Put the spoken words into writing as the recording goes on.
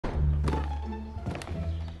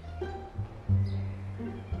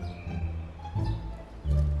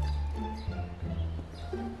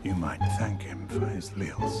You might thank him for his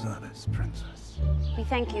loyal service, Princess. We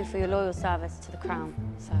thank you for your loyal service to the crown,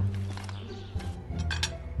 sir.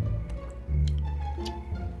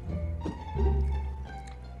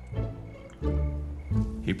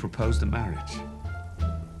 He proposed a marriage.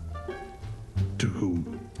 To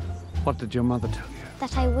whom? What did your mother tell you?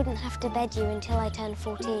 That I wouldn't have to bed you until I turned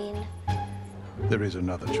 14. There is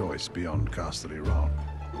another choice beyond Casterly Rock.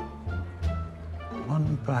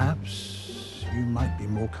 One, perhaps, you might be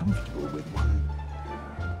more comfortable with. One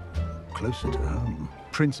closer to home.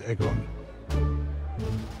 Prince Aegon.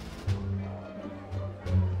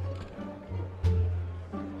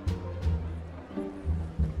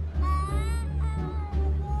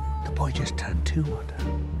 The boy just turned 2, Wanda.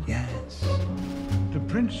 Yes. The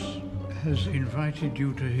prince has invited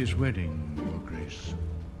you to his wedding, Your Grace.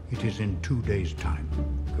 It is in 2 days' time.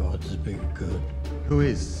 God's big good. Who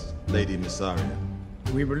is Lady Mysaria?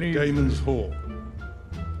 We believe... Daemon's Hall.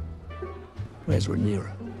 Where's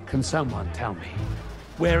Rhaenyra? Can someone tell me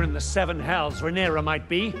where in the 7 hells Rhaenyra might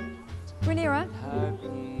be? Rhaenyra?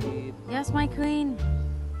 Yes, my queen.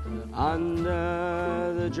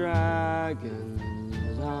 Under the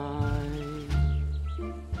dragon's eye.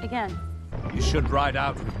 Again. You should ride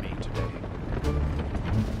out with me today.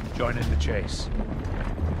 Join in the chase.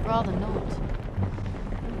 Rather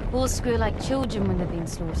not. Bulls screw like children when they're being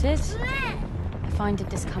slaughtered. I find it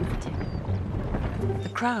discomforting. The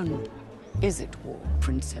crown is at war,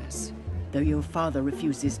 Princess. Though your father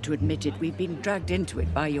refuses to admit it, we've been dragged into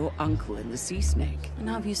it by your uncle and the Sea Snake. And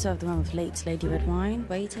how have you served the one with late Lady Red Wine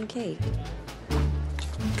by eating cake?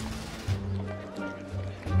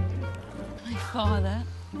 My father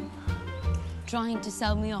trying to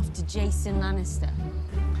sell me off to Jason Lannister.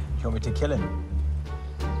 You want me to kill him?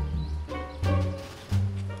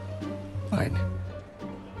 Fine.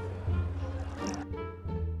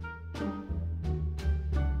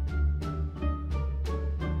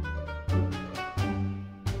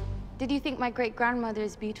 Did you think my great-grandmother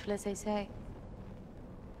is beautiful as they say?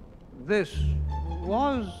 This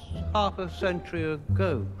was half a century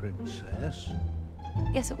ago, Princess.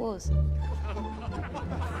 Yes, it was.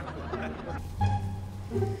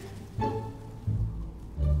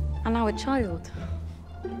 And now a child.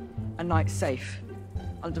 A night safe,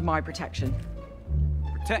 under my protection.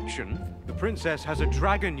 Protection? The princess has a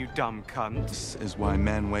dragon, you dumb cunt. This is why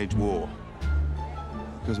men wage war.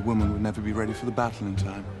 Because a woman would never be ready for the battle in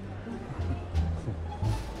time.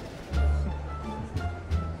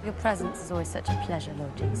 Your presence is always such a pleasure,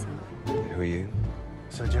 Lord Jason. Who are you?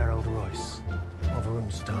 Sir Gerald Royce, of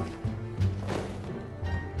Roomstone.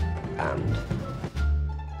 And?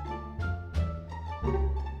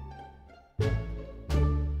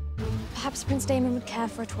 Perhaps Prince Daemon would care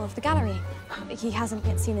for a tour of the gallery. He hasn't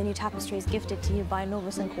yet seen the new tapestries gifted to you by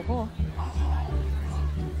Norvis and Quahor.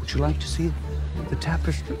 Would you like to see the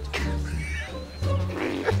tapestry?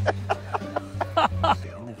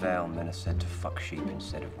 In the Vale, men are said to fuck sheep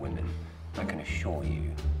instead of women. I can assure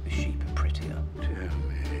you, the sheep are prettier. Dear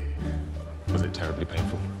me. Was it terribly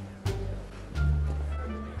painful?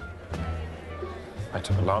 I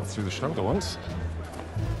took a lance through the shoulder once.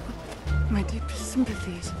 My deepest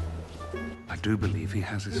sympathies. I do believe he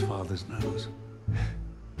has his father's nose.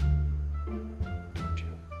 Don't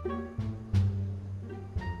you?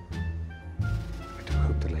 I do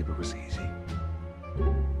hope the labor was easy.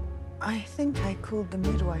 I think I called the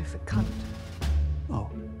midwife a cunt. Oh,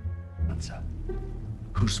 Sansa.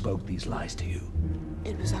 Who spoke these lies to you?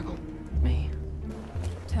 It was Aegon. Me.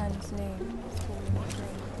 Turns new.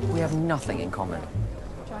 We have nothing in common.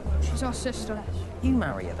 She's our sister. You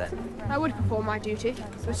marry her then. I would perform my duty.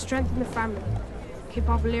 It would strengthen the family. Keep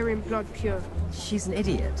our Valyrian blood pure. She's an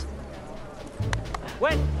idiot.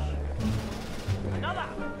 When? Another!